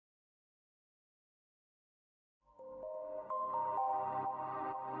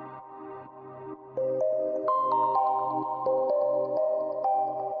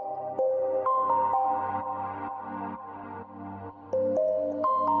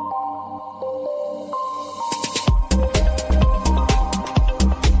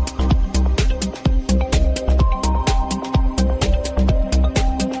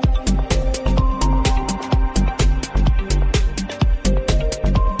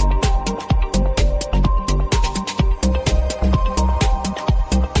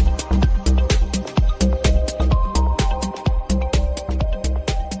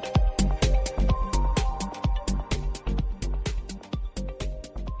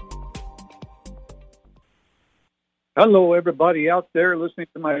Hello, everybody out there listening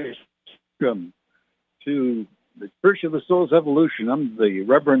to my welcome to the Church of the Soul's Evolution. I'm the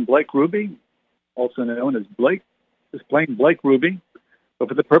Reverend Blake Rubie, also known as Blake, just plain Blake Rubie. But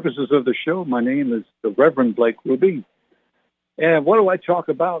for the purposes of the show, my name is the Reverend Blake Rubie. And what do I talk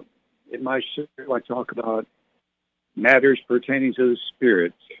about in my show? I talk about matters pertaining to the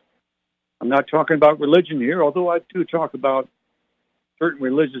spirit. I'm not talking about religion here, although I do talk about certain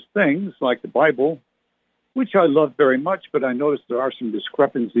religious things like the Bible, which I love very much, but I notice there are some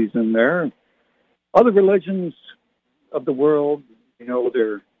discrepancies in there. Other religions of the world,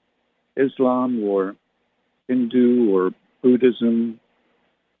 they're Islam or Hindu or Buddhism.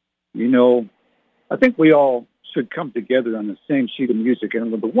 I think we all should come together on the same sheet of music.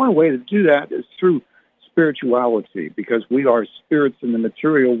 And the one way to do that is through spirituality, because we are spirits in the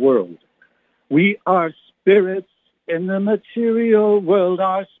material world. We are spirits in the material world,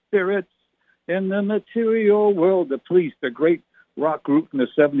 our spirits in the material world. The Police, the great rock group from the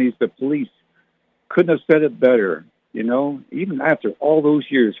 70s, the Police, couldn't have said it better. Even after all those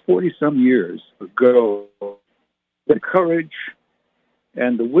years, 40-some years ago, the courage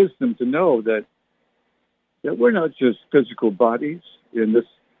and the wisdom to know that we're not just physical bodies in this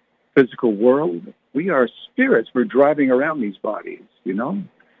physical world. We are spirits. We're driving around these bodies,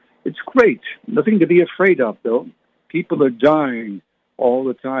 It's great. Nothing to be afraid of, though. People are dying all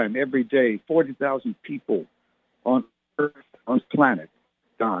the time, every day. 40,000 people on Earth, on this planet,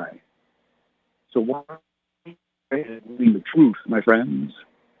 die. So why believe the truth, my friends?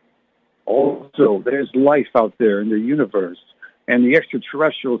 Also, there's life out there in the universe, and the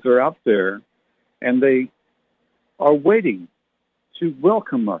extraterrestrials are out there, and they are waiting to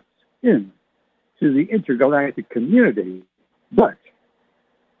welcome us in to the intergalactic community. But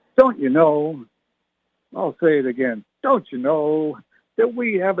don't you know, I'll say it again, don't you know that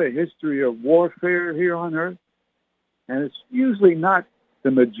we have a history of warfare here on Earth? And it's usually not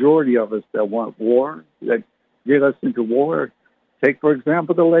the majority of us that want war, that get us into war. Take, for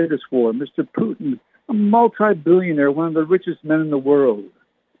example, the latest war. Mr. Putin, a multi-billionaire, one of the richest men in the world.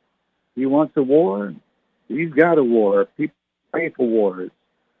 He wants a war. He's got a war. People pay for wars.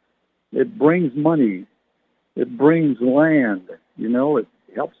 It brings money. It brings land. It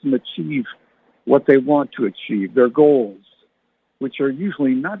helps them achieve what they want to achieve, their goals, which are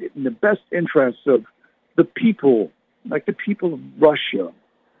usually not in the best interests of the people, like the people of Russia.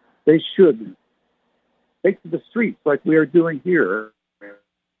 They should take to the streets like we are doing here,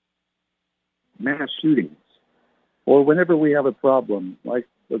 mass shootings, or whenever we have a problem, like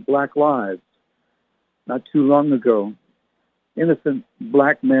the Black Lives. Not too long ago, innocent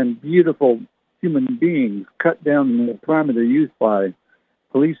black men, beautiful human beings, cut down in the prime of their youth by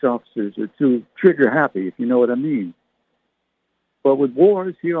police officers are too trigger happy, if you know what I mean. But with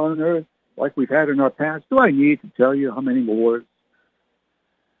wars here on Earth, like we've had in our past, do I need to tell you how many wars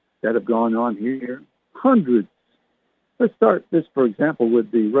that have gone on here? Hundreds. Let's start this, for example,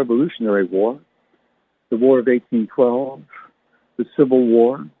 with the Revolutionary War, the War of 1812, the Civil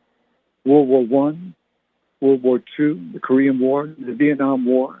War, World War I, World War II, the Korean War, the Vietnam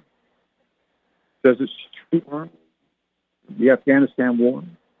War, Desert Storm War, the Afghanistan War.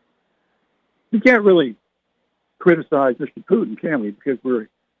 We can't really criticize Mr. Putin, can we? Because we're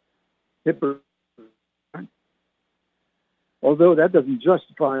hypocrites. Although that doesn't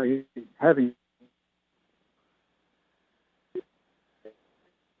justify having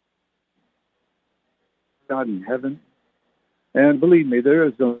God in heaven. And believe me, there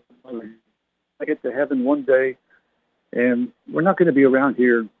is I get to heaven one day, and we're not going to be around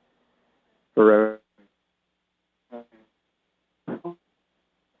here for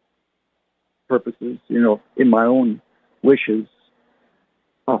purposes, in my own wishes.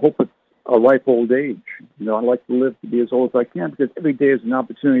 I hope it's a ripe old age. I like to live to be as old as I can, because every day is an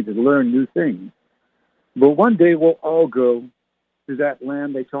opportunity to learn new things. But one day we'll all go to that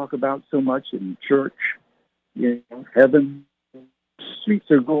land they talk about so much in church, heaven. Streets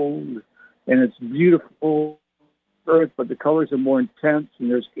are gold, and it's beautiful earth, but the colors are more intense,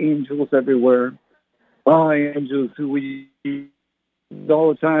 and there's angels everywhere. Angels who we all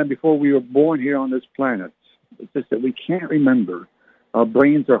the time before we were born here on this planet. It's just that we can't remember. Our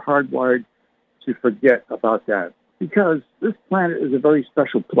brains are hardwired to forget about that, because this planet is a very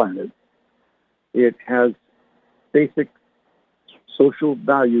special planet. It has basic social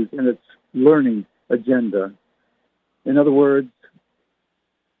values in its learning agenda. In other words,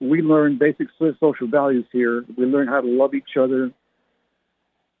 we learn basic social values here. We learn how to love each other,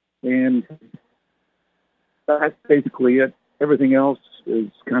 and that's basically it. Everything else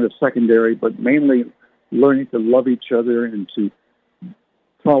is kind of secondary, but mainly learning to love each other and to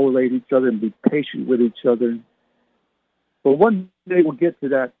tolerate each other and be patient with each other. But one day we'll get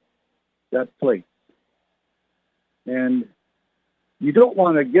to that place. And you don't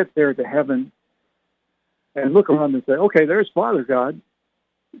want to get there to heaven and look around and say, okay, there's Father God.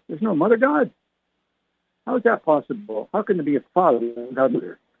 There's no Mother God. How is that possible? How can there be a Father without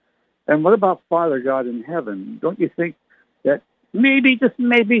Mother? And what about Father God in heaven? Don't you think that maybe, just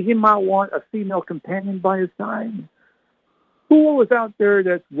maybe, he might want a female companion by his side? Who was out there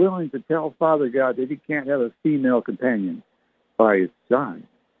that's willing to tell Father God that he can't have a female companion by his side?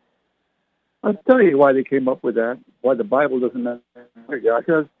 I'll tell you why they came up with that, why the Bible doesn't matter,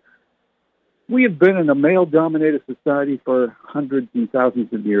 because we have been in a male-dominated society for hundreds and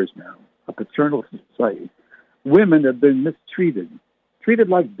thousands of years now, a paternal society. Women have been mistreated, treated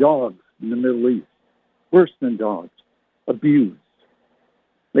like dogs in the Middle East, worse than dogs, abused.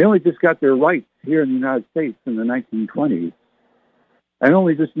 They only just got their rights here in the United States in the 1920s, and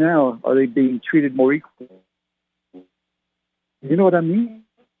only just now are they being treated more equally. You know what I mean?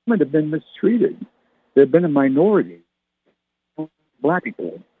 Women have been mistreated. They've been a minority. Black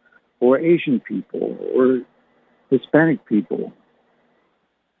people, or Asian people, or Hispanic people.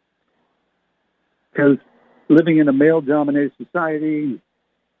 Because living in a male-dominated society,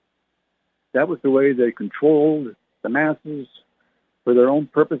 that was the way they controlled the masses for their own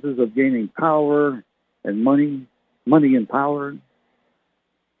purposes of gaining power and money and power.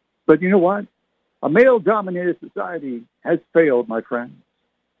 But you know what? A male-dominated society has failed, my friends.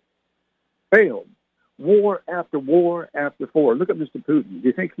 Failed. War after war after war. Look at Mr. Putin. Do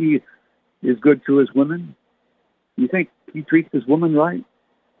you think he is good to his women? Do you think he treats his woman right?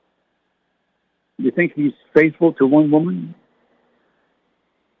 Do you think he's faithful to one woman?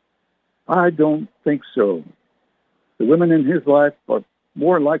 I don't think so. The women in his life are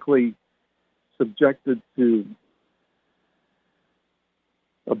more likely subjected to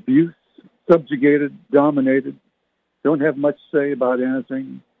abuse, subjugated, dominated, don't have much say about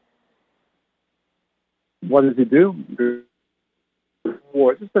anything. What does he do?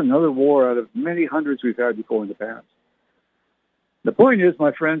 War. Just another war out of many hundreds we've had before in the past. The point is,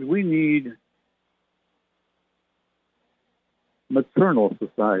 my friends, we need maternal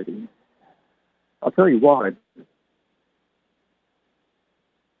society. I'll tell you why.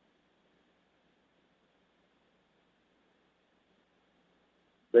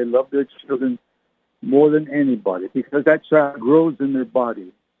 They love their children more than anybody because that child grows in their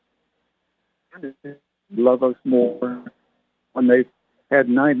body. They love us more when they've had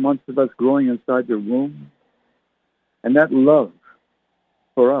 9 months of us growing inside their womb. And that love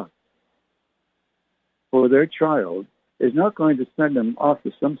for us, for their child, is not going to send them off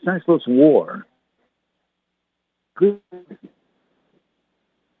to some senseless war. No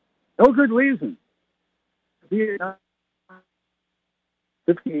good reason.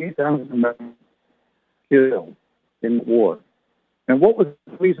 58,000 men killed in the war. And what was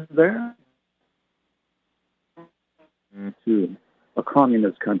the reason there? To a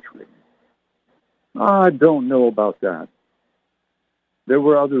communist country. I don't know about that. There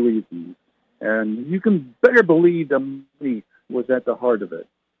were other reasons. And you can better believe the money was at the heart of it.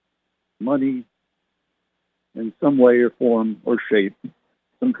 Money, in some way or form or shape,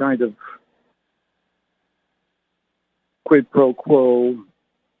 some kind of quid pro quo,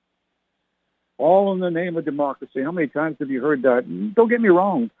 all in the name of democracy. How many times have you heard that? Don't get me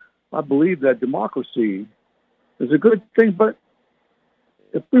wrong. I believe that democracy is a good thing, but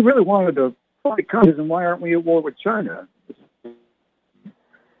if we really wanted to fight communism, why aren't we at war with China?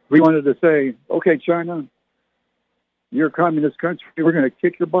 We wanted to say, okay, China, you're a communist country. We're going to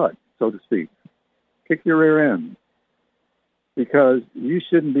kick your butt, so to speak. Kick your rear end. Because you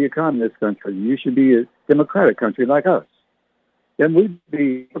shouldn't be a communist country. You should be a democratic country like us. Then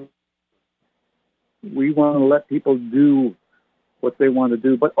we want to let people do what they want to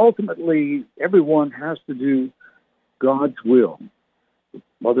do. But ultimately, everyone has to do God's will.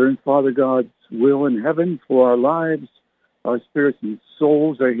 Mother and Father God's will in heaven for our lives. Our spirits and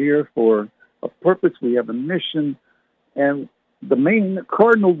souls are here for a purpose. We have a mission. And the main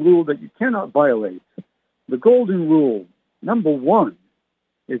cardinal rule that you cannot violate, the golden rule, number one,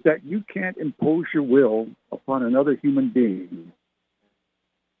 is that you can't impose your will upon another human being.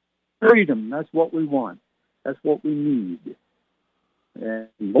 Freedom, that's what we want. That's what we need. And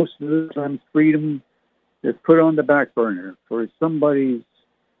most of the time, freedom is put on the back burner for somebody's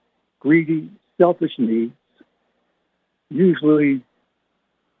greedy, selfish needs, usually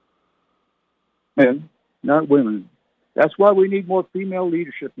men, not women. That's why we need more female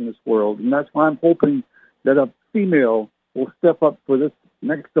leadership in this world, and that's why I'm hoping that a female will step up for this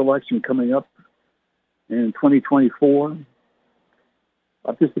next election coming up in 2024.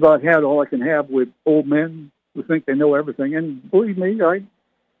 I've just about had all I can have with old men who think they know everything. And believe me,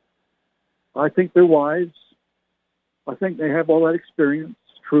 I think they're wise. I think they have all that experience,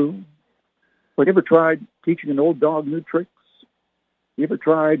 true. But you ever tried teaching an old dog new tricks? You ever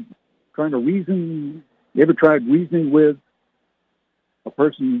tried trying to reason? You ever tried reasoning with a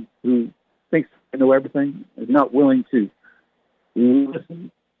person who thinks they know everything, is not willing to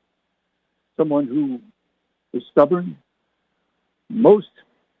listen? Someone who is stubborn? Most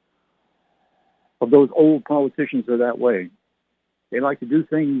of those old politicians are that way. They like to do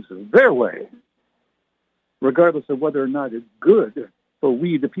things their way, regardless of whether or not it's good for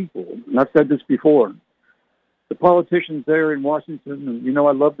we the people. And I've said this before. The politicians there in Washington, and you know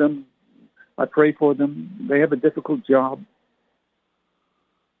I love them. I pray for them. They have a difficult job.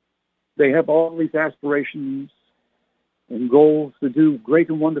 They have all these aspirations and goals to do great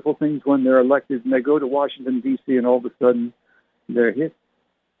and wonderful things when they're elected, and they go to Washington, D.C., and all of a sudden they're hit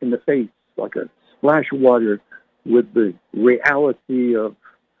in the face like a splash of water with the reality of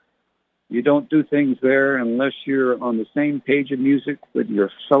you don't do things there unless you're on the same page of music with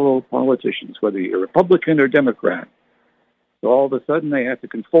your fellow politicians, whether you're Republican or Democrat. So all of a sudden they have to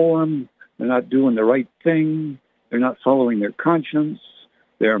conform. They're not doing the right thing. They're not following their conscience.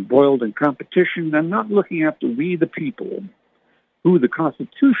 They're embroiled in competition and not looking after we the people, who the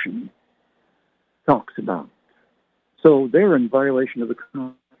Constitution talks about. So they're in violation of the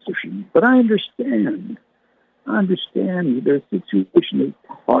Constitution. But I understand their situation is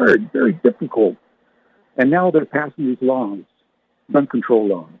hard, very difficult. And now they're passing these laws, gun control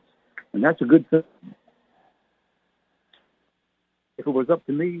laws. And that's a good thing. If it was up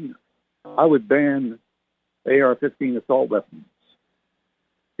to me, I would ban AR-15 assault weapons.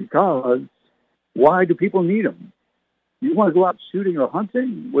 Because why do people need them? You want to go out shooting or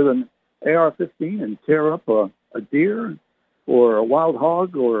hunting with an AR-15 and tear up a deer or a wild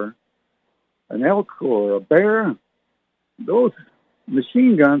hog or an elk or a bear? Those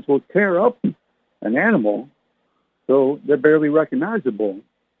machine guns will tear up an animal so they're barely recognizable.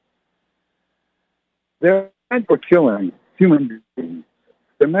 They're meant for killing human beings.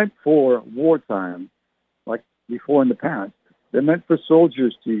 They're meant for wartime, like before in the past. They're meant for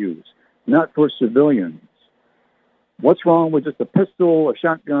soldiers to use, not for civilians. What's wrong with just a pistol, a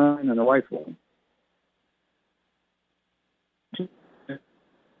shotgun, and a rifle?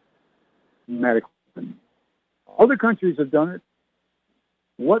 Other countries have done it.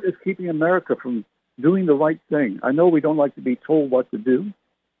 What is keeping America from doing the right thing? I know we don't like to be told what to do.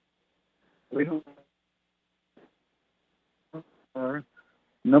 We don't.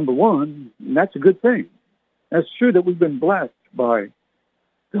 Number one, and that's a good thing. That's true that we've been blessed by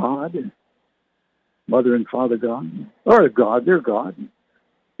God, Mother and Father God, or God, their God,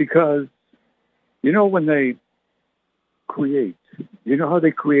 because, you know, when they create, you know how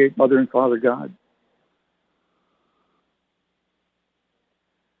they create Mother and Father God?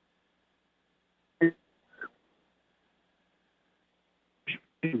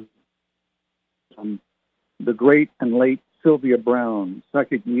 The great and late Sylvia Brown,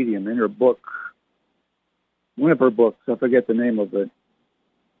 psychic medium, in her book, one of her books, I forget the name of it.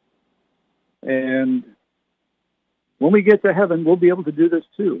 And when we get to heaven, we'll be able to do this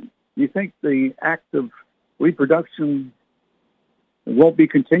too. You think the act of reproduction won't be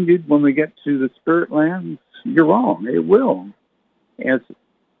continued when we get to the spirit lands? You're wrong. It will. And it's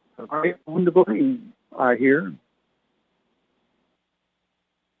a very wonderful thing, I hear.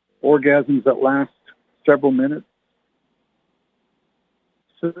 Orgasms that last several minutes.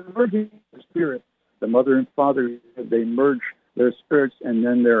 So merging the spirits, the mother and father, they merge their spirits and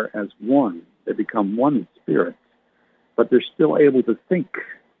then they're as one. They become one spirit. But they're still able to think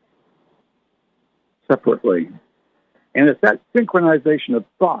separately. And it's that synchronization of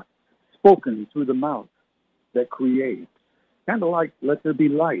thought spoken through the mouth that creates. Kind of like let there be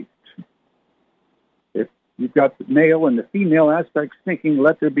light. If you've got the male and the female aspects thinking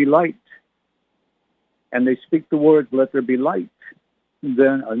let there be light, and they speak the words let there be light,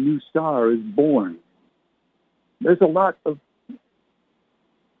 then a new star is born. There's a lot of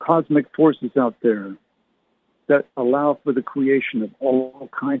cosmic forces out there that allow for the creation of all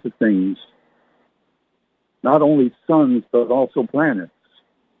kinds of things. Not only suns, but also planets,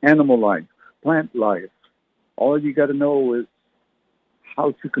 animal life, plant life. All you got to know is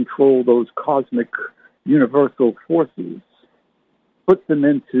how to control those cosmic universal forces. Put them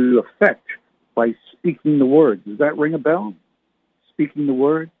into effect by speaking the words. Does that ring a bell? Speaking the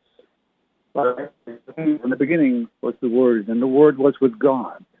words? In the beginning was the Word, and the Word was with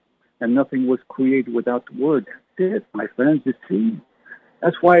God, and nothing was created without the Word. That's it, my friends, you see.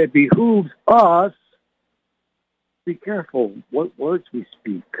 That's why it behooves us to be careful what words we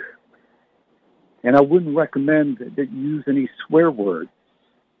speak. And I wouldn't recommend that you use any swear words.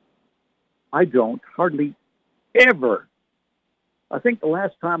 I don't, hardly ever. I think the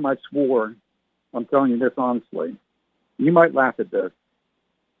last time I swore, I'm telling you this honestly, you might laugh at this,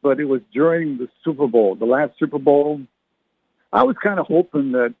 but it was during the Super Bowl, the last Super Bowl. I was kind of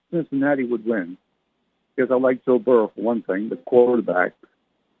hoping that Cincinnati would win because I like Joe Burrow, for one thing, the quarterback.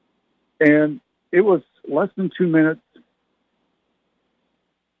 And it was less than 2 minutes,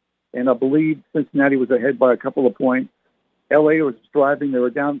 and I believe Cincinnati was ahead by a couple of points. L.A. was driving. They were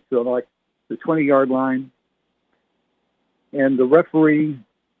down to like the 20-yard line, and the referees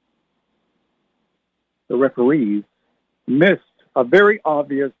missed a very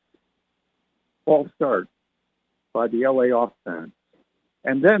obvious false start by the L.A. offense.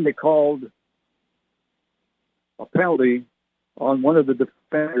 And then they called a penalty on one of the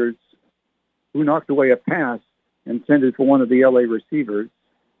defenders who knocked away a pass intended for one of the L.A. receivers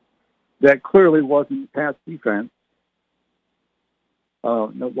that clearly wasn't pass defense.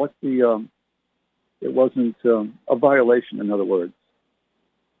 It wasn't a violation, in other words.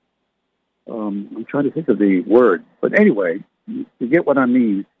 I'm trying to think of the word. But anyway, you get what I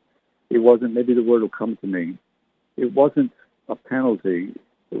mean. It wasn't, maybe the word will come to me. It wasn't a penalty.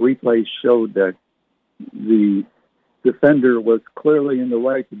 The replay showed that the defender was clearly in the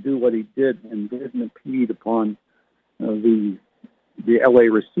right to do what he did and didn't impede upon the LA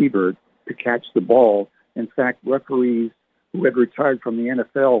receiver to catch the ball. In fact, referees who had retired from the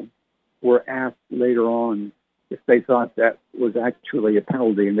NFL were asked later on if they thought that was actually a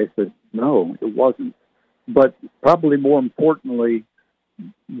penalty, and they said, no, it wasn't. But probably more importantly,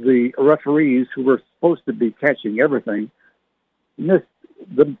 the referees who were supposed to be catching everything missed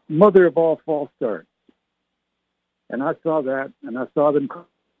the mother of all false starts. And I saw that, and I saw them,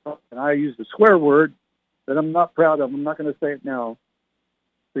 and I used a swear word that I'm not proud of. I'm not going to say it now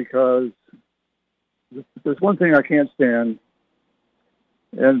because there's one thing I can't stand.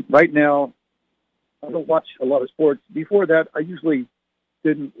 And right now, I don't watch a lot of sports. Before that, I usually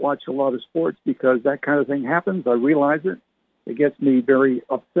didn't watch a lot of sports because that kind of thing happens. I realize it. It gets me very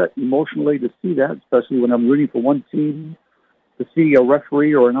upset emotionally to see that, especially when I'm rooting for one team, to see a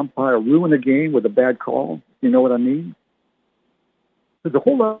referee or an umpire ruin a game with a bad call. You know what I mean? There's a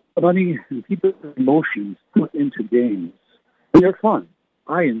whole lot of money and people's emotions put into games. And they're fun.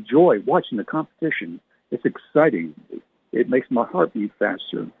 I enjoy watching the competition. It's exciting. It makes my heart beat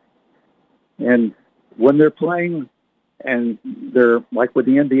faster. And when they're playing and they're like with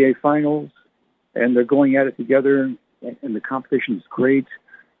the NBA Finals and they're going at it together and the competition is great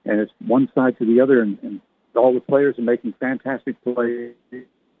and it's one side to the other and all the players are making fantastic plays,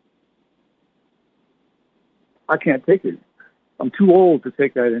 I can't take it. I'm too old to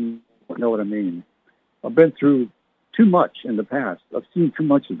take that in. You know what I mean? I've been through too much in the past. I've seen too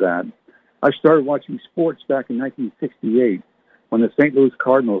much of that. I started watching sports back in 1968 when the St. Louis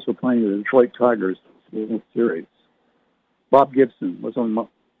Cardinals were playing the Detroit Tigers World Series. Bob Gibson was one of my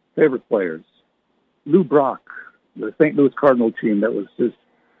favorite players. Lou Brock, the St. Louis Cardinal team that was just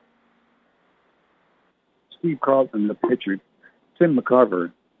Steve Carlson, the pitcher, Tim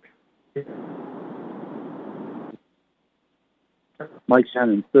McCarver, Mike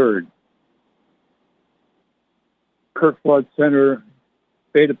Shannon third, Kirk Flood center,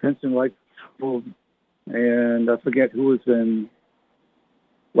 Beta Pinson right field, and I forget who was in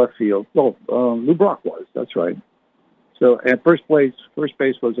left field. Oh, Lou Brock was. That's right. So at first base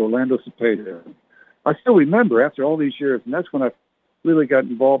was Orlando Cepeda. I still remember after all these years, and that's when I really got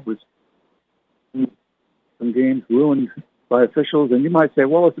involved with some games ruined by officials. And you might say,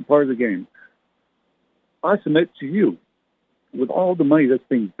 well, it's a part of the game. I submit to you, with all the money that's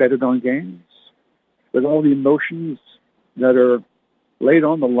being betted on games, with all the emotions that are laid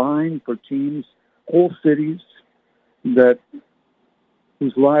on the line for teams, whole cities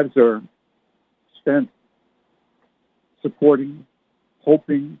whose lives are spent supporting,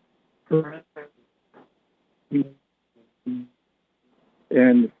 hoping,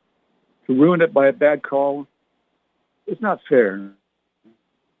 and to ruin it by a bad call, it's not fair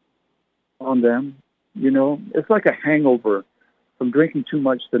on them. You know, it's like a hangover from drinking too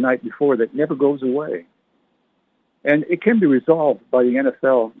much the night before that never goes away. And it can be resolved by the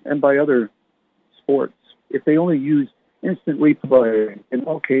NFL and by other sports if they only use instant replay in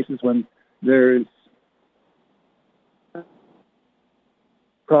all cases when there's a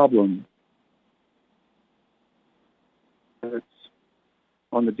problem. It's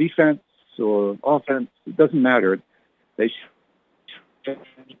on the defense or offense, it doesn't matter. They should,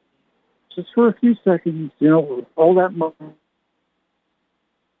 just for a few seconds, you know, all that money.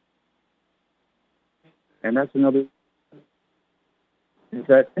 And that's another is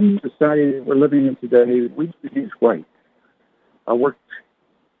that in the society that we're living in today, we do things right. I worked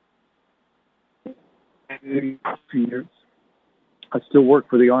for years. I still work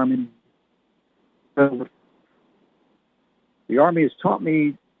for the Army. The Army has taught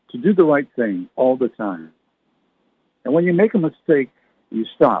me to do the right thing all the time. And when you make a mistake, you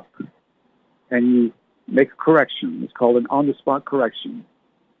stop and you make a correction. It's called an on-the-spot correction.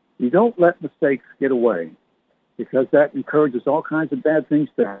 You don't let mistakes get away because that encourages all kinds of bad things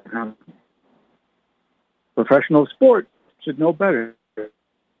to happen. Professional sport should know better.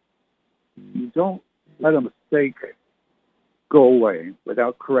 You don't let a mistake go away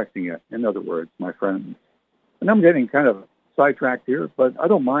without correcting it, in other words, my friends. And I'm getting kind of sidetracked here, but I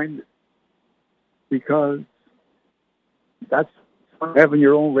don't mind because that's having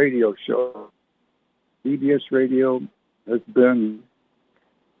your own radio show. CBS Radio has been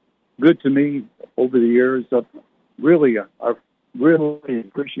good to me over the years. I've really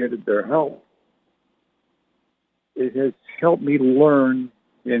appreciated their help. It has helped me learn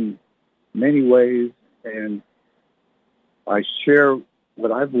in many ways, and I share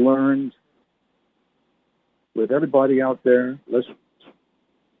what I've learned with everybody out there. Listen,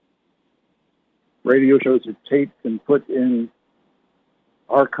 radio shows are taped and put in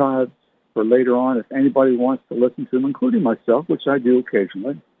archives for later on if anybody wants to listen to them, including myself, which I do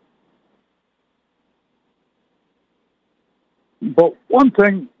occasionally. But one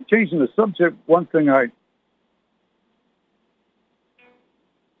thing, changing the subject,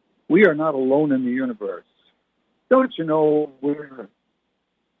 we are not alone in the universe. Don't you know we're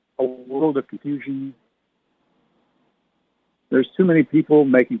a world of confusion? There's too many people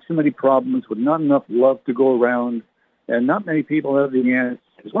making too many problems with not enough love to go around, and not many people have the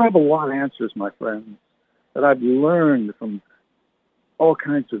answers. I have a lot of answers, my friends, that I've learned from all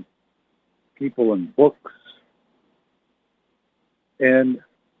kinds of people and books. And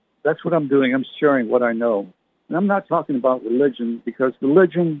that's what I'm doing. I'm sharing what I know. And I'm not talking about religion, because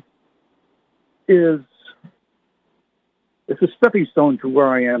religion it's a stepping stone to where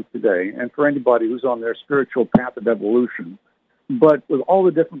I am today, and for anybody who's on their spiritual path of evolution. But with all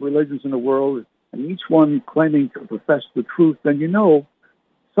the different religions in the world, and each one claiming to profess the truth, then you know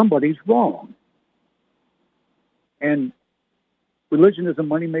somebody's wrong. And religion is a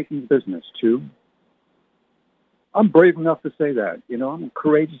money-making business, too. I'm brave enough to say that. You know, I'm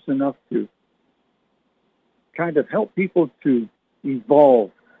courageous enough to kind of help people to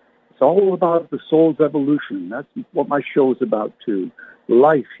evolve. It's all about the soul's evolution. That's what my show is about, too.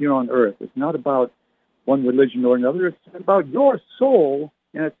 Life here on Earth. It's not about one religion or another. It's about your soul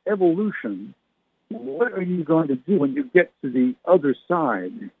and its evolution. What are you going to do when you get to the other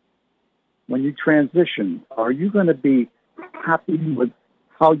side? When you transition, are you going to be happy with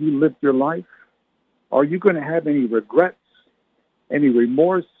how you lived your life? Are you going to have any regrets, any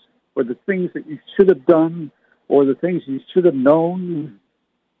remorse for the things that you should have done or the things you should have known?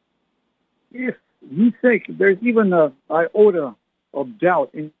 If you think there's even an iota of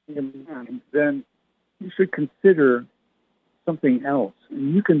doubt in your mind, then you should consider something else.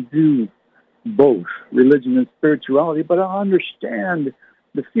 And you can do both religion and spirituality, but I understand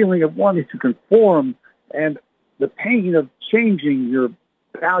the feeling of wanting to conform and the pain of changing your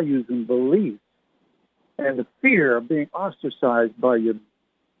values and beliefs and the fear of being ostracized by your...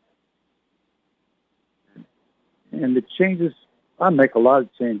 And the changes, I make a lot of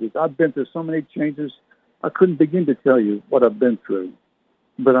changes. I've been through so many changes, I couldn't begin to tell you what I've been through.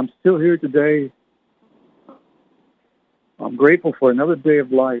 But I'm still here today. I'm grateful for another day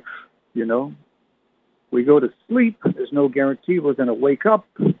of life, you know. We go to sleep. There's no guarantee we're going to wake up.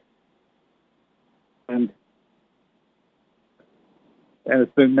 And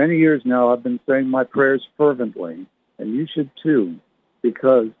it's been many years now I've been saying my prayers fervently. And you should too.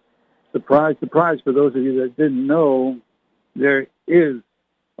 Because, surprise, surprise, for those of you that didn't know, there is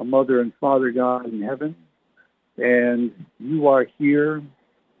a Mother and Father God in heaven. And you are here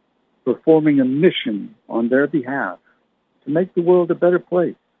performing a mission on their behalf to make the world a better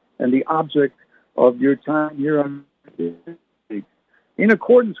place. And the object of your time here on Earth, in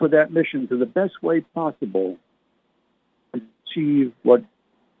accordance with that mission, to the best way possible, achieve what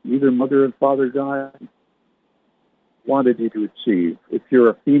either Mother or Father God wanted you to achieve. If you're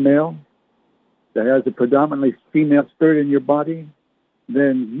a female that has a predominantly female spirit in your body,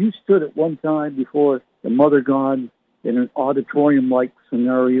 then you stood at one time before the Mother God in an auditorium-like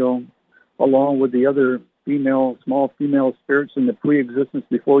scenario, along with the other small female spirits in the pre-existence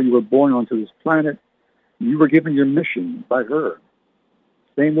before you were born onto this planet. You were given your mission by her.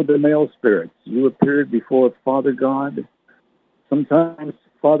 Same with the male spirits. You appeared before Father God. Sometimes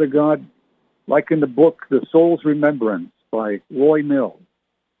Father God, like in the book, The Soul's Remembrance, by Roy Mills.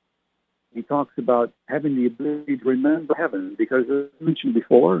 He talks about having the ability to remember heaven because, as mentioned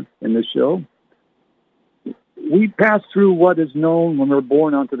before in this show, we pass through what is known when we're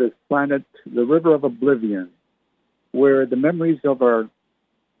born onto this planet, the river of oblivion, where the memories of our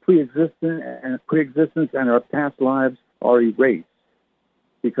pre-existence and our past lives are erased.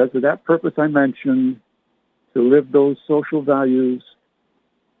 Because of that purpose I mentioned, to live those social values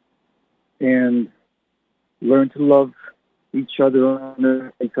and learn to love each other on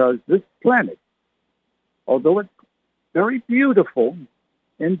Earth, because this planet, although it's very beautiful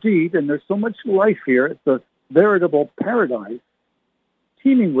indeed, and there's so much life here, it's a veritable paradise,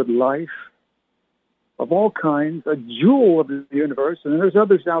 teeming with life of all kinds, a jewel of the universe, and there's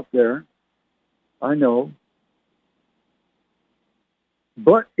others out there, I know.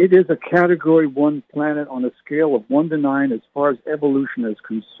 But it is a Category 1 planet on a scale of 1 to 9 as far as evolution is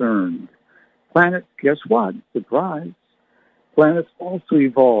concerned. Planets, guess what? Surprise. Planets also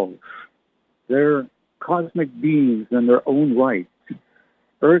evolve. They're cosmic beings in their own right.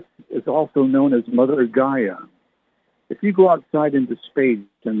 Earth is also known as Mother Gaia. If you go outside into space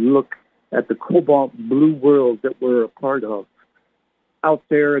and look at the cobalt blue world that we're a part of, out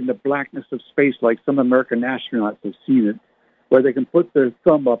there in the blackness of space like some American astronauts have seen it, where they can put their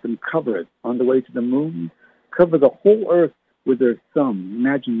thumb up and cover it on the way to the moon, cover the whole Earth with their thumb.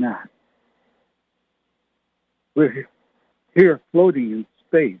 Imagine that. We're here floating in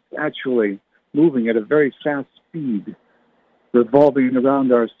space, actually moving at a very fast speed, revolving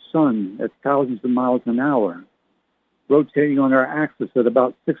around our sun at thousands of miles an hour, rotating on our axis at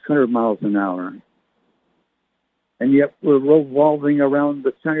about 600 miles an hour. And yet we're revolving around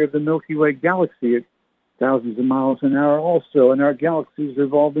the center of the Milky Way galaxy at thousands of miles an hour also, and our galaxy is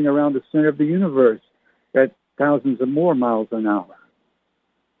revolving around the center of the universe at thousands of more miles an hour.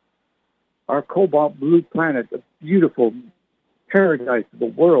 Our cobalt blue planet, a beautiful paradise of a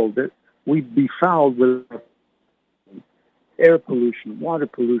world that we befouled with air pollution, water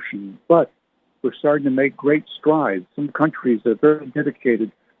pollution, but we're starting to make great strides. Some countries are very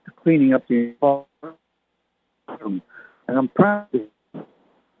dedicated to cleaning up the environment, and I'm proud of it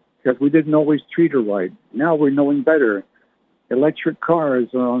because we didn't always treat her right. Now we're knowing better. Electric cars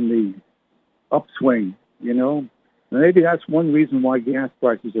are on the upswing, you know. And maybe that's one reason why gas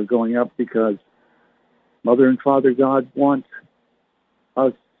prices are going up, because Mother and Father God want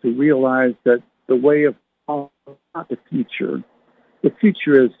us to realize that the way of not the future. The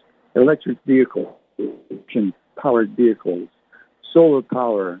future is electric vehicles, powered vehicles, solar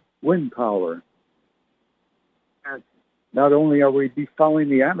power, wind power. And not only are we defouling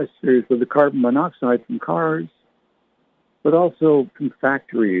the atmospheres with the carbon monoxide from cars, but also from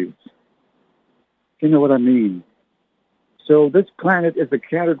factories. You know what I mean? So this planet is a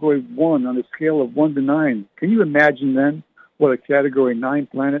Category 1 on a scale of 1 to 9. Can you imagine then what a Category 9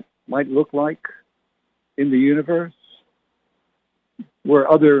 planet might look like in the universe,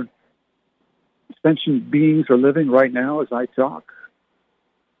 where other sentient beings are living right now as I talk?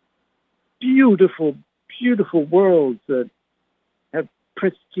 Beautiful, beautiful worlds that have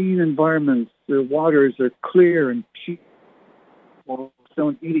pristine environments. Their waters are clear and people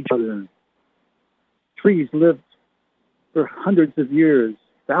don't eat each other. Trees live for hundreds of years,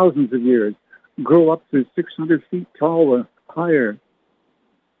 thousands of years, grow up to 600 feet tall or higher.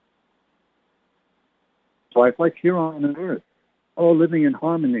 Life like here on Earth, all living in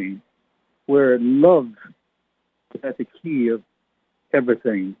harmony, where love is at the key of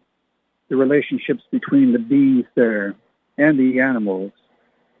everything. The relationships between the beings there and the animals.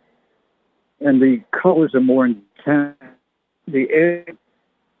 And the colors are more intense. The air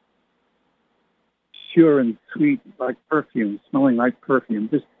pure and sweet like perfume, smelling like perfume.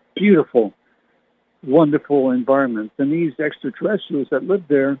 Just beautiful, wonderful environments. And these extraterrestrials that live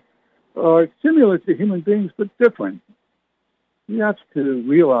there are similar to human beings, but different. You have to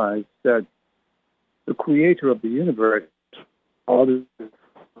realize that the creator of the universe, all the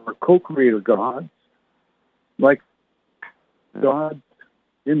co-creator gods, like gods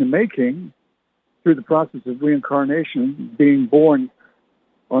in the making, through the process of reincarnation, being born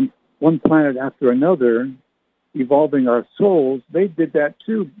on one planet after another, evolving our souls, they did that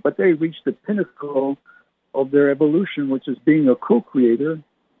too, but they reached the pinnacle of their evolution, which is being a co-creator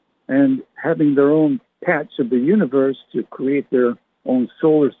and having their own patch of the universe to create their own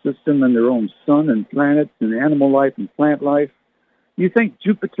solar system and their own sun and planets and animal life and plant life. You think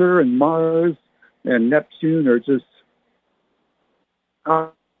Jupiter and Mars and Neptune are just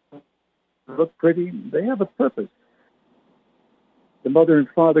look pretty? They have a purpose. The Mother and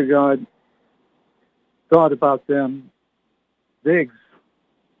Father God thought about them. They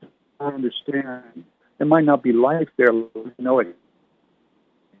understand There might not be life there. No, it's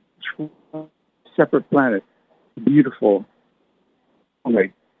a separate planet. Beautiful.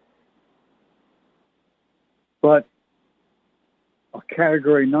 Okay. But a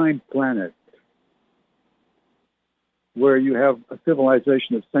Category 9 planet where you have a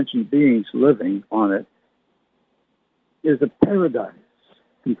civilization of sentient beings living on it is a paradise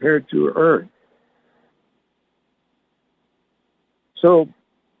compared to Earth. So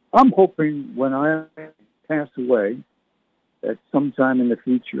I'm hoping when I pass away at some time in the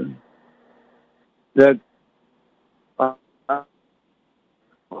future that a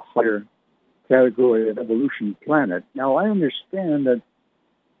higher category of evolution planet. Now, I understand that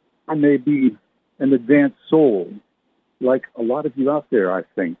I may be an advanced soul, like a lot of you out there, I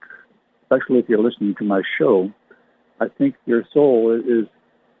think, especially if you're listening to my show. I think your soul is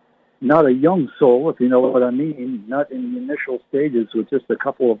not a young soul, if you know what I mean, not in the initial stages with just a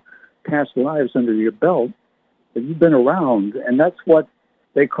couple of past lives under your belt, but you've been around, and that's what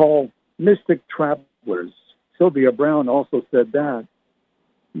they call mystic travelers. Sylvia Brown also said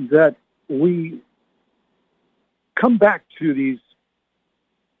that we come back to these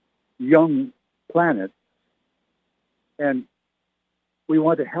young planets and we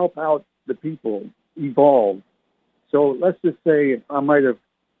want to help out the people evolve. So let's just say I might have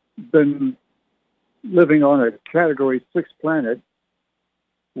been living on a Category 6 planet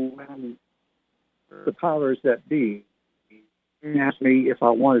when the powers that be asked me if I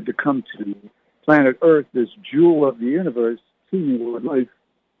wanted to come to planet Earth, this jewel of the universe, teeming with life,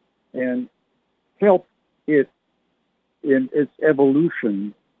 and help it in its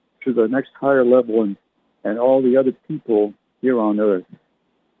evolution to the next higher level and all the other people here on Earth,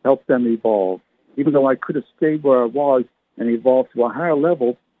 help them evolve. Even though I could have stayed where I was and evolved to a higher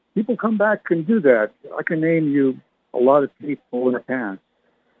level, people come back and do that. I can name you a lot of people in the past.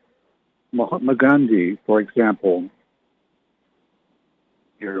 Mahatma Gandhi, for example.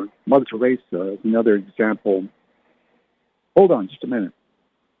 Your Mother Teresa is another example. Hold on just a minute.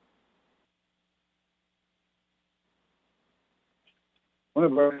 One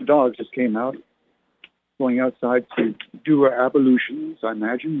of our dogs just came out, going outside to do her ablutions, I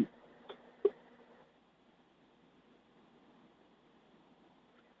imagine.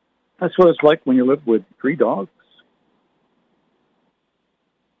 That's what it's like when you live with 3 dogs.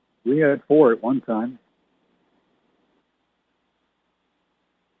 We had 4 at one time.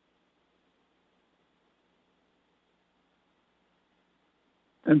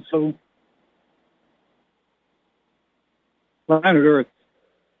 And so, planet Earth,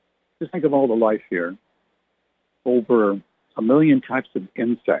 just think of all the life here. Over 1 million types of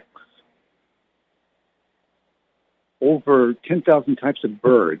insects. Over 10,000 types of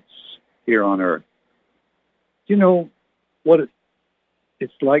birds here on Earth. Do you know what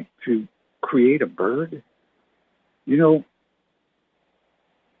it's like to create a bird? You know,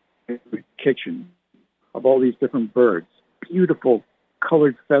 a kitchen of all these different birds. Beautiful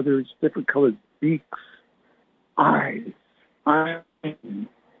colored feathers, different colored beaks, eyes. Can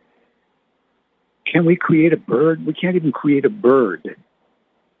we create a bird? We can't even create a bird.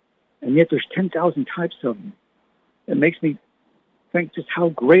 And yet there's 10,000 types of them. It makes me think just how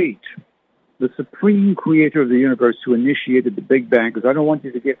great the supreme creator of the universe who initiated the Big Bang, because I don't want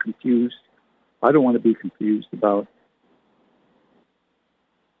you to get confused. I don't want to be confused about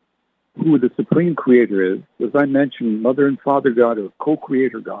who the supreme creator is. As I mentioned, Mother and Father God are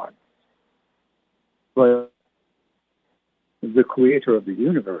co-creator God. But the creator of the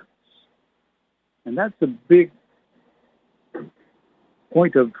universe. And that's a big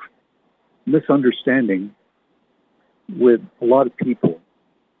point of misunderstanding with a lot of people.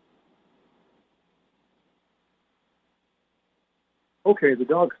 Okay, the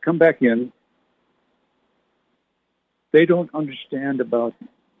dogs come back in. They don't understand about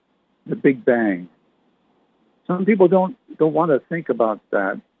the Big Bang. Some people don't want to think about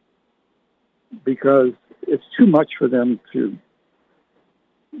that because it's too much for them to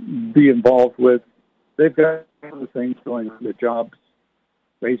be involved with. They've got other things going on, their jobs,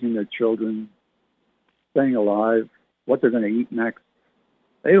 raising their children, staying alive, what they're going to eat next.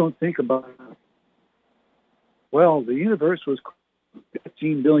 They don't think about, well, the universe was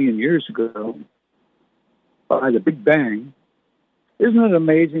 15 billion years ago by the Big Bang. Isn't it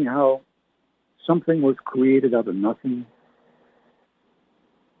amazing how something was created out of nothing?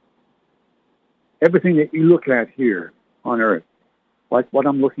 Everything that you look at here on Earth, like what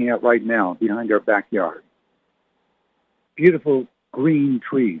I'm looking at right now behind our backyard. Beautiful green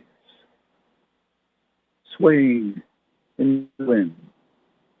trees swaying in the wind.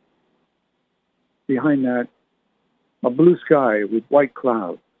 Behind that, a blue sky with white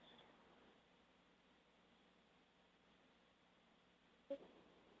clouds.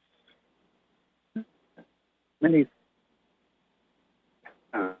 many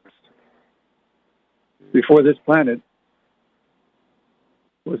before this planet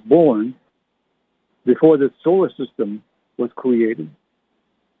was born, before this solar system was created.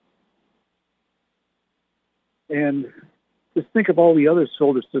 And just think of all the other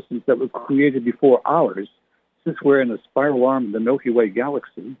solar systems that were created before ours, since we're in the spiral arm of the Milky Way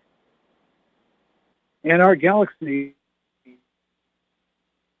galaxy. And our galaxy,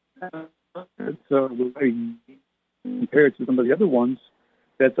 compared to some of the other ones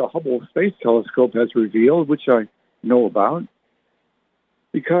that the Hubble Space Telescope has revealed, which I know about,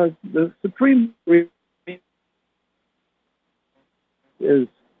 because the supreme is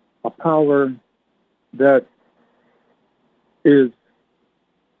a power that is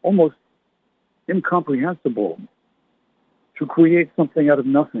almost incomprehensible, to create something out of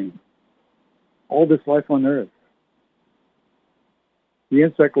nothing. All this life on Earth, the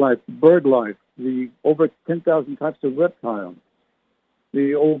insect life, the bird life, the over 10,000 types of reptiles,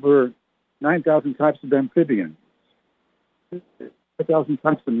 the over 9,000 types of amphibians, 5,000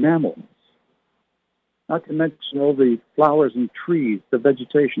 types of mammals, not to mention all the flowers and trees, the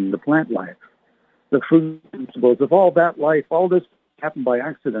vegetation, the plant life, the fruit and vegetables. If all that life, all this happened by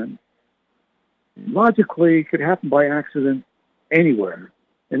accident, logically could happen by accident anywhere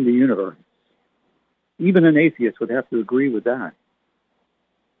in the universe. Even an atheist would have to agree with that.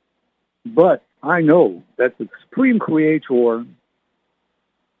 But I know that the Supreme Creator,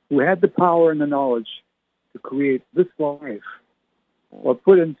 who had the power and the knowledge to create this life, or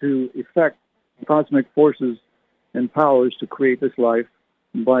put into effect cosmic forces and powers to create this life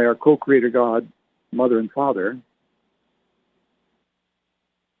by our co-creator God, Mother and Father,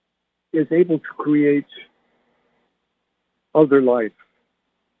 is able to create other life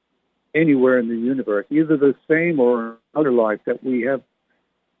anywhere in the universe, either the same or other life that we have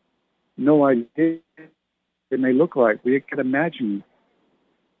no idea it may look like. We can imagine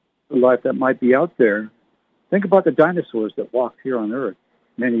the life that might be out there. Think about the dinosaurs that walked here on Earth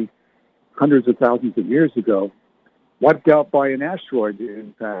many hundreds of thousands of years ago, wiped out by an asteroid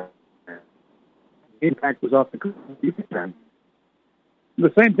impact. The impact was off the Yucatan.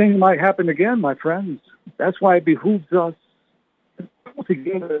 The same thing might happen again, my friends. That's why it behooves us to pull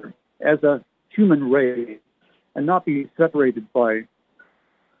together as a human race and not be separated by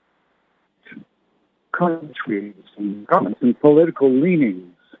countries and governments and political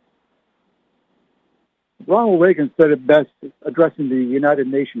leanings. Ronald Reagan said it best addressing the United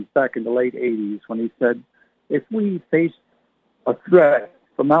Nations back in the late 80s when he said, if we faced a threat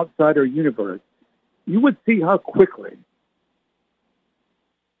from outside our universe, you would see how quickly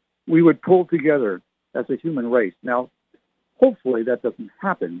we would pull together as a human race. Now, hopefully that doesn't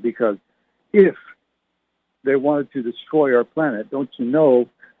happen, because if they wanted to destroy our planet, don't you know,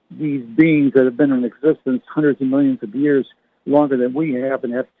 these beings that have been in existence hundreds of millions of years longer than we have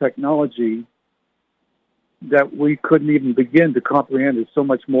and have technology that we couldn't even begin to comprehend is so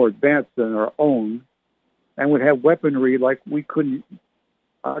much more advanced than our own, and would have weaponry like we couldn't.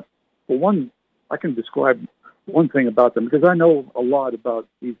 For one, I can describe one thing about them, because I know a lot about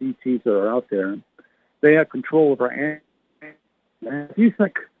these ETs that are out there. They have control over ants. And if you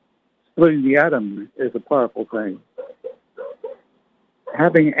think splitting the atom is a powerful thing,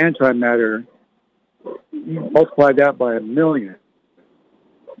 having antimatter, you multiply that by 1,000,000,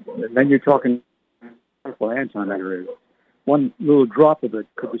 and then you're talking powerful antimatter is. One little drop of it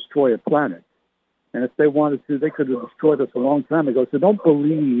could destroy a planet. And if they wanted to, they could have destroyed us a long time ago. So don't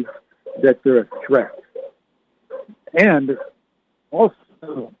believe that they're a threat. And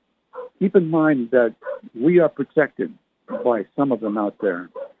also, keep in mind that we are protected by some of them out there.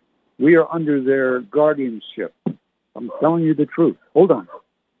 We are under their guardianship. I'm telling you the truth. Hold on.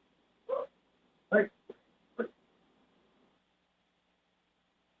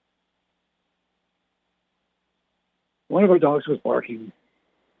 One of our dogs was barking.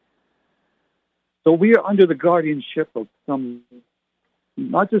 So we are under the guardianship of some,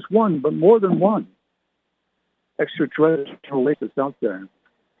 not just one, but more than one extraterrestrial race that's out there.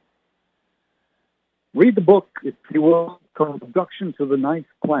 Read the book, if you will, called Abduction to the Ninth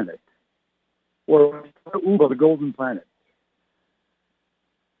Planet, or the Golden Planet.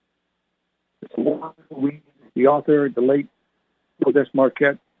 The author, the late Odette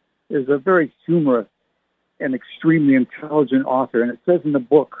Marquette, is a very humorous and extremely intelligent author, and it says in the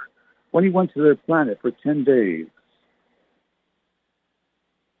book, when he went to their planet for 10 days,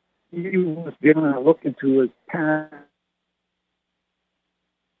 he was given a look into his past.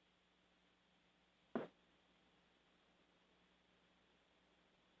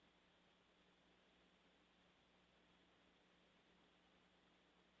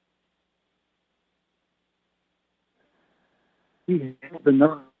 he had the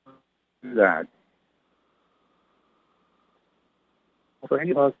nerve to do that. For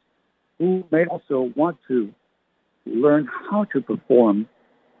any of us who may also want to learn how to perform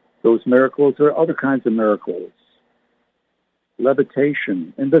those miracles or other kinds of miracles,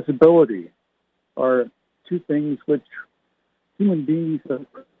 levitation, invisibility are two things which human beings have.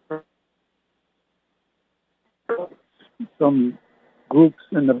 Some groups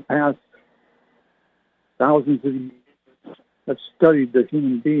in the past thousands of years have studied the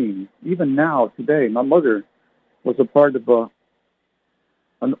human being. Even now, today, my mother was a part of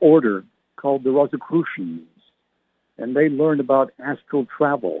an order called the Rosicrucians, and they learned about astral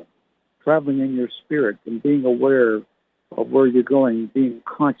travel, traveling in your spirit and being aware of where you're going, being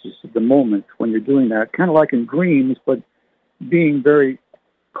conscious of the moment when you're doing that, kind of like in dreams, but being very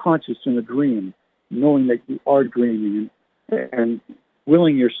conscious in a dream, knowing that you are dreaming and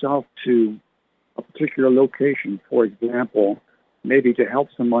willing yourself to a particular location, for example, maybe to help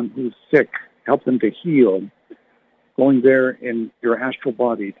someone who's sick, help them to heal, going there in your astral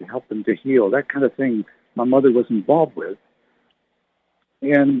body to help them to heal, that kind of thing my mother was involved with.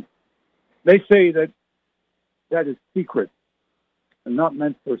 And they say that that is secret and not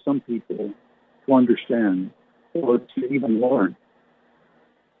meant for some people to understand or to even learn.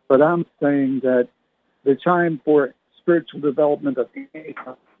 But I'm saying that the time for spiritual development of any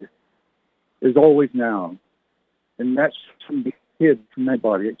kind is always now. And that shouldn't be hid from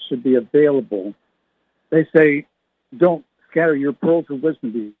anybody. It should be available. They say, don't scatter your pearls of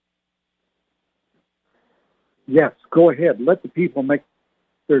wisdom. Yes, go ahead. Let the people make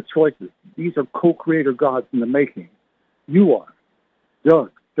their choices. These are co-creator gods in the making. You are.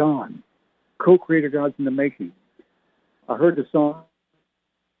 Doug, Don, co-creator gods in the making. I heard the song.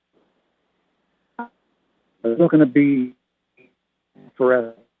 It's not going to be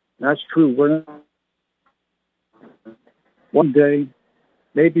forever. That's true. We're not. One day,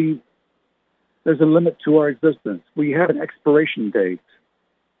 maybe there's a limit to our existence. We have an expiration date.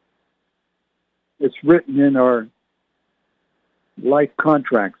 It's written in our life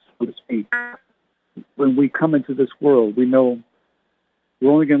contracts, so to speak. When we come into this world, we know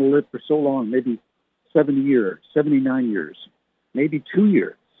we're only going to live for so long, maybe 70 years, 79 years, maybe 2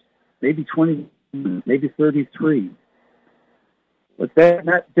 years, maybe 20, maybe 33. But then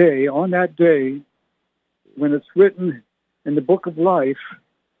on that day, when it's written in the book of life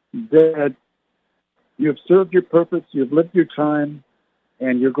that you have served your purpose, you've lived your time,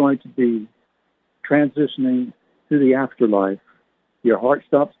 and you're going to be transitioning to the afterlife. Your heart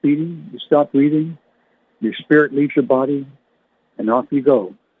stops beating, you stop breathing, your spirit leaves your body, and off you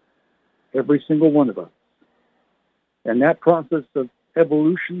go. Every single one of us. And that process of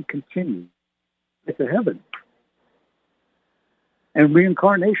evolution continues. It's a heaven. And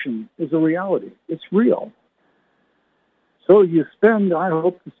reincarnation is a reality. It's real. So I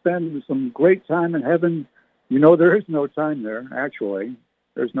hope to spend some great time in heaven. You know, there is no time there, actually.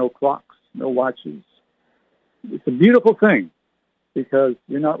 There's no clocks, no watches. It's a beautiful thing because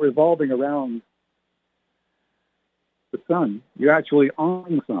you're not revolving around the sun. You're actually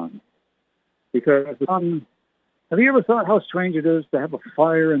on the sun. Because the sun, have you ever thought how strange it is to have a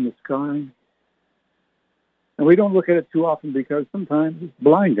fire in the sky? And we don't look at it too often because sometimes it's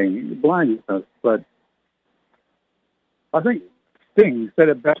blinding. It blinds us. But I think Sting said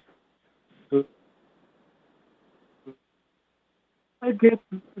it best. I get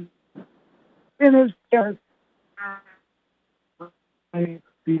in his chest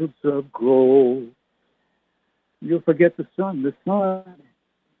fields of gold. You'll forget the sun. The sun.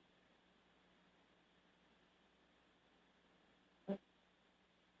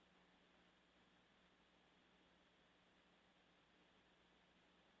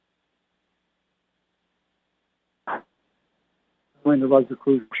 When the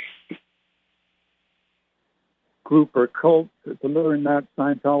Rosicrucian group or cult to learn that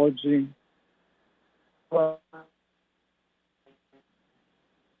Scientology.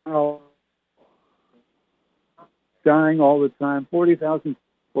 Dying all the time, 40,000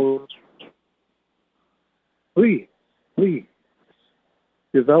 people. Please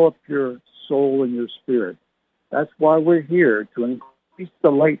develop your soul and your spirit. That's why we're here, to increase the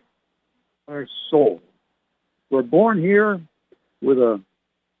light of our soul. We're born here with a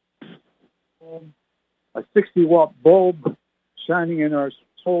 60-watt bulb shining in our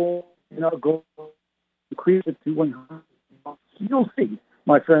soul, and our goal increase it to 100. You'll see,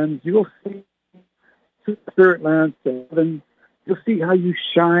 my friends, you'll see to the spirit lands, to heaven. You'll see how you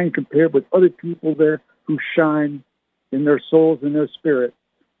shine compared with other people there who shine in their souls and their spirits.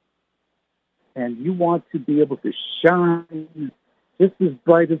 And you want to be able to shine just as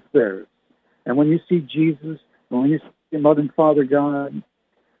bright as theirs. And when you see Jesus, when you see your mother and father, God,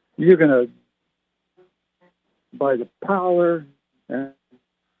 you're going to, by the power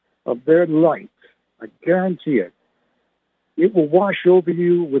of their light, I guarantee it, it will wash over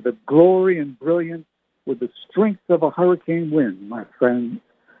you with the glory and brilliance, with the strength of a hurricane wind, my friend.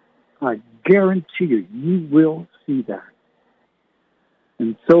 I guarantee you, you will see that.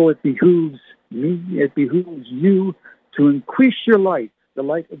 And so it behooves me, it behooves you to increase your light, the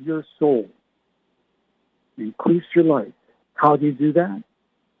light of your soul. Increase your light. How do you do that?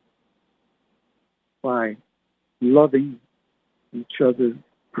 By loving each other,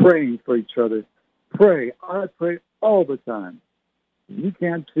 praying for each other. Pray. I pray all the time. You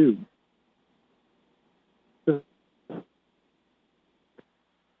can too.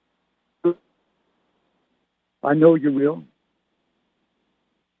 I know you're real.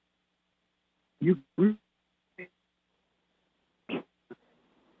 You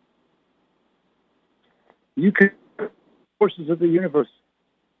can forces of the universe,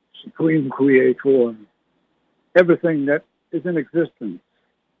 supreme creator, everything that is in existence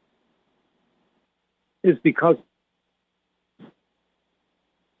is because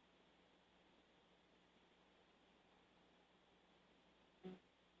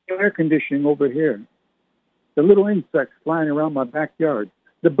air conditioning over here, the little insects flying around my backyard,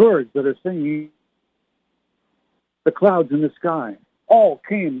 the birds that are singing, the clouds in the sky, all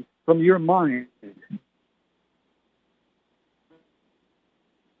came from your mind.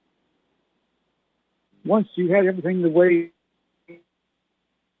 Once you had everything the way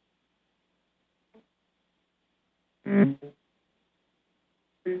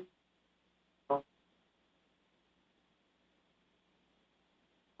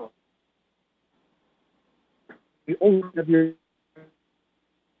the old of your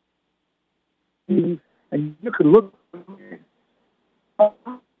and you could look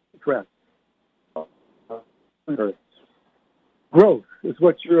interest. Growth is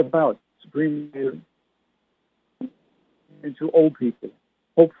what you're about, Supreme Leader, into old people,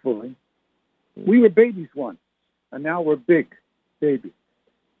 hopefully. We were babies once, and now we're big babies.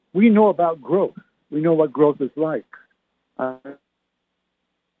 We know about growth. We know what growth is like. At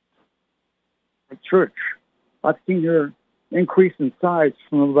church, I've seen her increase in size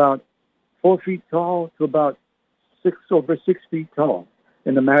from about 4 feet tall to about over 6 feet tall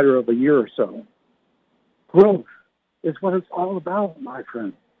in a matter of a year or so. Growth is what it's all about, my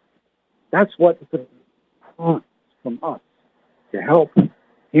friend. That's what it wants from us, to help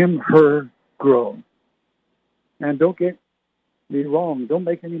him, her grow. And don't get me wrong. Don't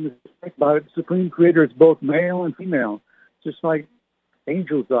make any mistake about it. The Supreme Creator is both male and female, just like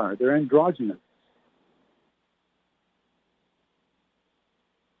angels are. They're androgynous.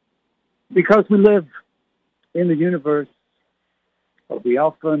 Because we live in the universe of the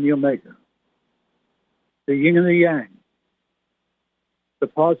Alpha and the Omega, the yin and the yang, the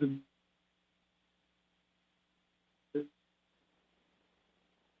positive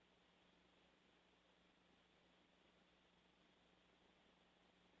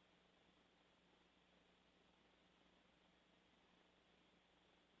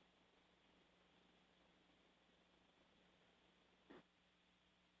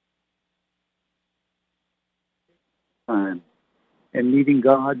time, and meeting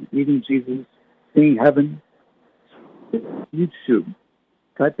God, meeting Jesus, seeing heaven. YouTube,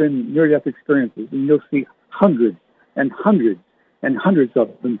 type in near-death experiences, and you'll see hundreds and hundreds and hundreds of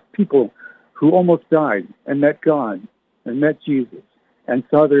them, people who almost died and met God and met Jesus and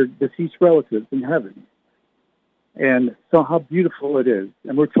saw their deceased relatives in heaven and saw how beautiful it is.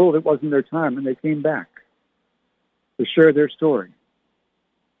 And were told it wasn't their time, and they came back to share their story.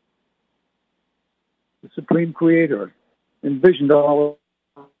 The Supreme Creator envisioned all,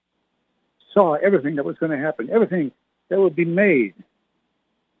 saw everything that was going to happen, everything that would be made.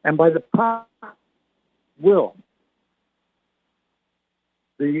 And by the power of will,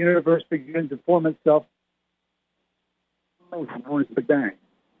 the universe began to form itself, known as the Big Bang,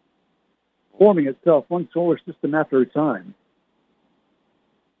 forming itself one solar system after a time,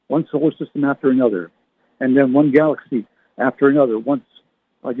 one solar system after another, and then one galaxy after another, once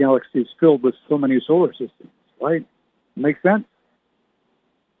a galaxy is filled with so many solar systems, right? Make sense?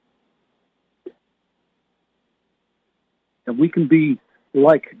 And we can be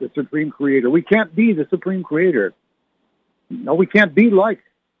like the Supreme Creator. We can't be the Supreme Creator. No, we can't be like.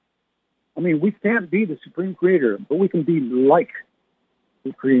 We can't be the Supreme Creator, but we can be like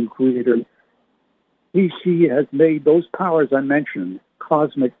the Supreme Creator. She has made those powers I mentioned,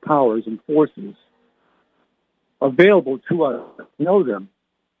 cosmic powers and forces, available to us to know them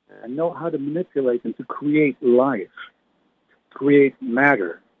and know how to manipulate them to create life, create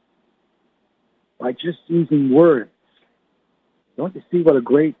matter, by just using words. Don't you see what a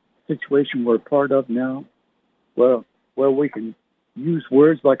great situation we're a part of now? Well, where we can use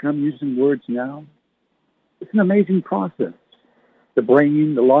words like I'm using words now. It's an amazing process. The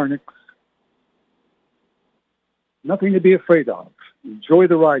brain, the larynx, nothing to be afraid of. Enjoy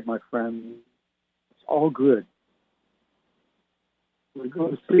the ride, my friend. It's all good. We go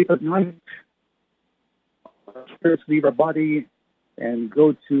to sleep at night, our spirits leave our body and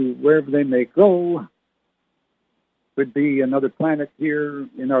go to wherever they may go. Could be another planet here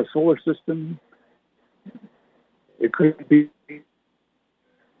in our solar system. It could be,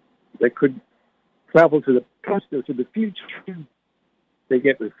 they could travel to the past or to the future. They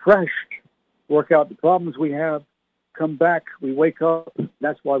get refreshed, work out the problems we have, come back, we wake up.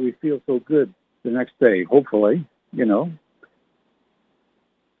 That's why we feel so good the next day, hopefully, you know.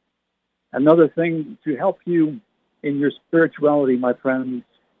 Another thing to help you in your spirituality, my friends,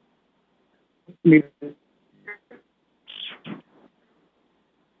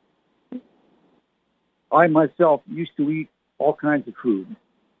 I myself used to eat all kinds of food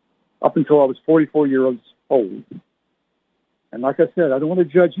up until I was 44 years old. And like I said, I don't want to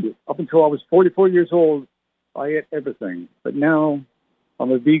judge you. Up until I was 44 years old, I ate everything. But now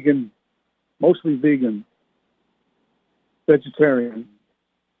I'm a vegan, mostly vegan, vegetarian.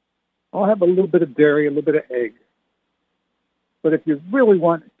 I'll have a little bit of dairy, a little bit of egg. But if you really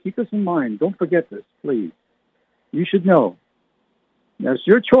want, keep this in mind. Don't forget this, please. You should know. Now, it's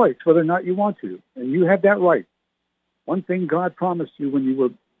your choice whether or not you want to, and you have that right. One thing God promised you when you were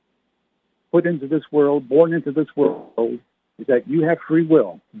put into this world, born into this world, is that you have free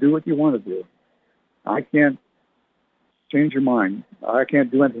will to do what you want to do. I can't change your mind. I can't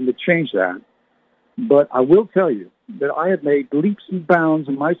do anything to change that. But I will tell you that I have made leaps and bounds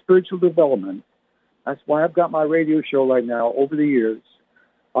in my spiritual development. That's why I've got my radio show right now over the years.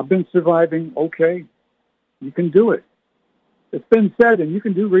 I've been surviving. Okay, you can do it. It's been said, and you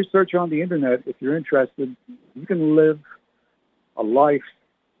can do research on the internet if you're interested. You can live a life,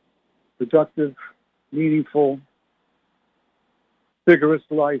 productive, meaningful, vigorous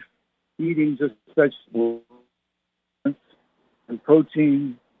life, eating just vegetables and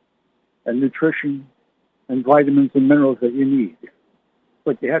protein and nutrition and vitamins and minerals that you need.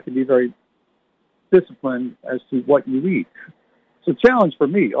 But you have to be very disciplined as to what you eat. It's a challenge for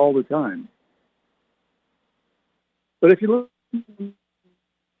me all the time. But if you look,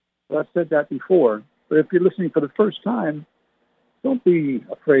 I've said that before, but if you're listening for the first time, don't be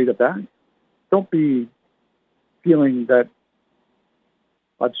afraid of that. Don't be feeling that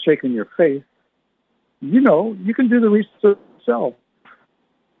I've shaken your faith. You know, you can do the research yourself.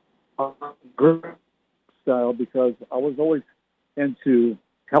 Style, because I was always into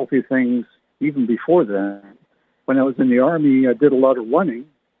healthy things even before that. When I was in the Army, I did a lot of running.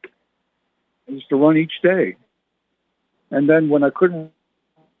 I used to run each day. And then when I couldn't,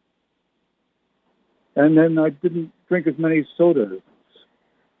 and then I didn't drink as many sodas.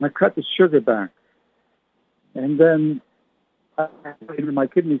 And I cut the sugar back. And then I gave my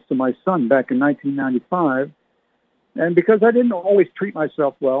kidneys to my son back in 1995. And because I didn't always treat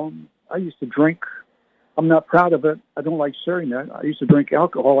myself well, I used to drink. I'm not proud of it. I don't like sharing that. I used to drink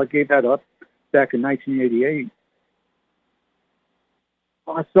alcohol. I gave that up back in 1988.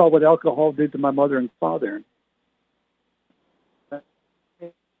 I saw what alcohol did to my mother and father.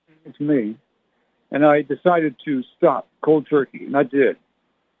 To me. And I decided to stop cold turkey, and I did.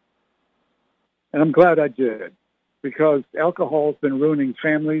 And I'm glad I did, because alcohol has been ruining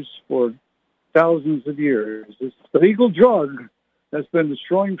families for thousands of years. It's a legal drug that's been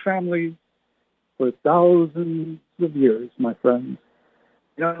destroying families for thousands of years, my friends.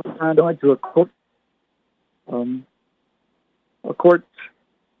 You know, I went to a court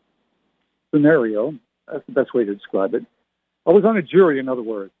scenario. That's the best way to describe it. I was on a jury, in other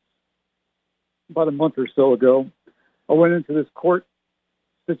words. About a month or so ago, I went into this court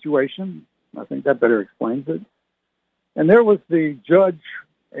situation. I think that better explains it. And there was the judge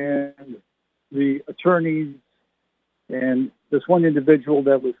and the attorneys and this one individual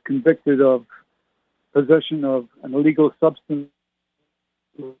that was convicted of possession of an illegal substance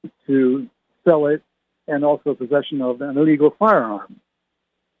to sell it, and also possession of an illegal firearm.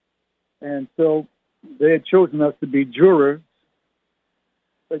 And so they had chosen us to be jurors,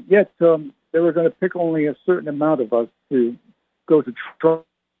 but yet they were going to pick only a certain amount of us to go to trial.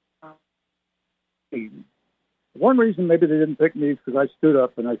 One reason maybe they didn't pick me is because I stood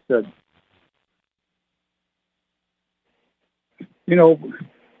up and I said, you know,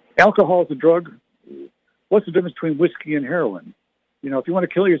 alcohol is a drug. What's the difference between whiskey and heroin? You know, if you want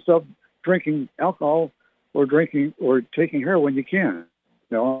to kill yourself drinking alcohol or drinking or taking heroin, you can.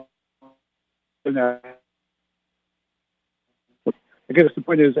 You know, I guess the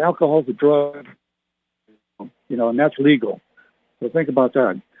point is alcohol is a drug, and that's legal. So think about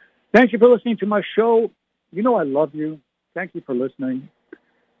that. Thank you for listening to my show. You know I love you. Thank you for listening.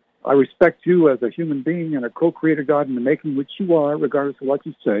 I respect you as a human being and a co-creator God in the making, which you are, regardless of what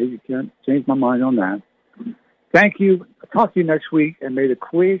you say. You can't change my mind on that. Thank you. I'll talk to you next week, and may the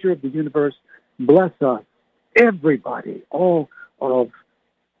Creator of the universe bless us, everybody, all of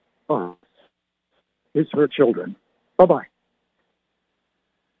us, her children. Bye-bye.